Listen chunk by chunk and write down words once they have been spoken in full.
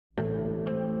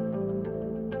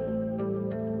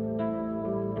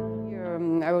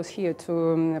I was here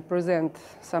to present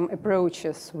some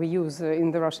approaches we use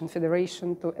in the Russian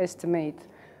Federation to estimate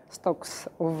stocks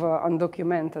of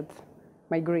undocumented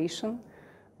migration.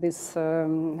 This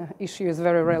issue is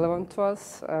very relevant to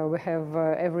us. We have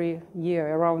every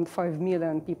year around 5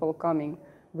 million people coming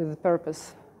with the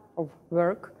purpose of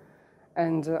work,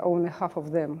 and only half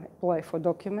of them apply for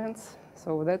documents.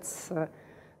 So that's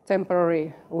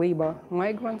temporary labor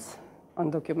migrants,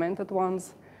 undocumented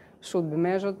ones, should be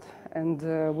measured, and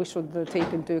we should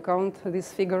take into account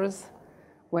these figures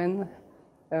when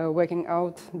working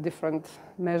out different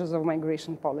measures of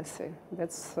migration policy.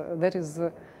 That is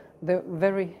the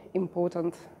very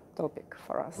important topic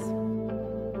for us.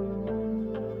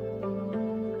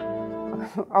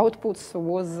 Outputs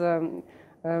was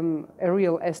a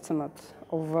real estimate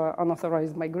of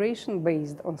unauthorized migration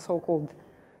based on so-called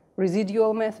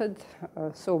residual method.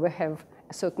 So we have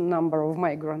a certain number of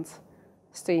migrants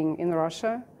staying in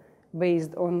Russia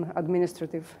based on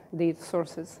administrative data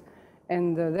sources.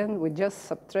 And then we just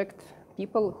subtract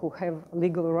people who have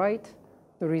legal right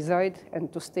to reside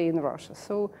and to stay in Russia.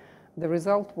 So the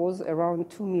result was around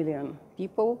 2 million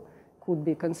people could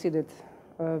be considered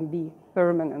be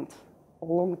permanent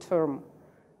or long-term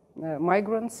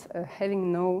migrants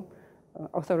having no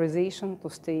authorization to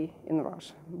stay in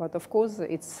Russia. But of course,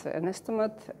 it's an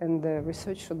estimate and the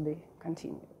research should be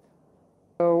continued.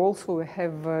 Also, we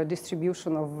have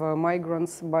distribution of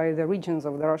migrants by the regions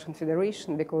of the Russian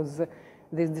Federation, because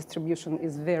this distribution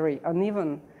is very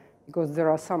uneven, because there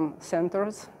are some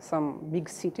centers, some big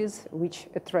cities, which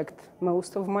attract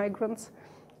most of migrants,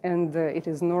 and it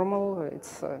is normal,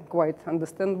 it's quite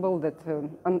understandable that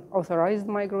unauthorized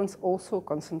migrants also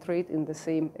concentrate in the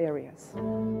same areas.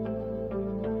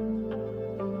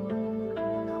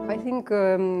 I think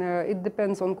it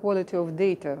depends on quality of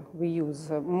data we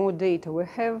use. More data we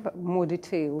have, more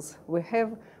details we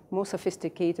have, more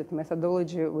sophisticated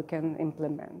methodology we can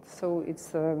implement. So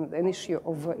it's an issue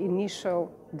of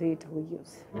initial data we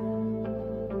use.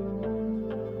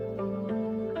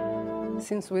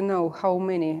 Since we know how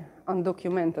many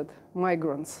undocumented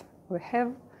migrants we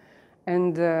have,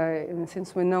 and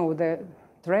since we know the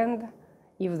trend,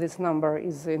 if this number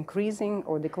is increasing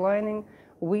or declining,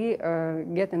 we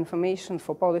get information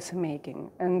for policy making,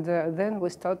 and then we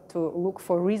start to look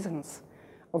for reasons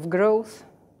of growth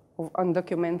of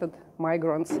undocumented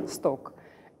migrants stock.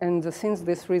 And since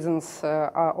these reasons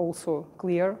are also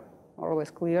clear, more or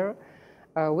less clear,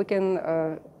 we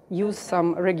can use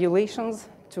some regulations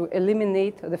to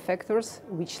eliminate the factors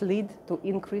which lead to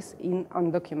increase in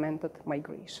undocumented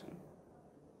migration.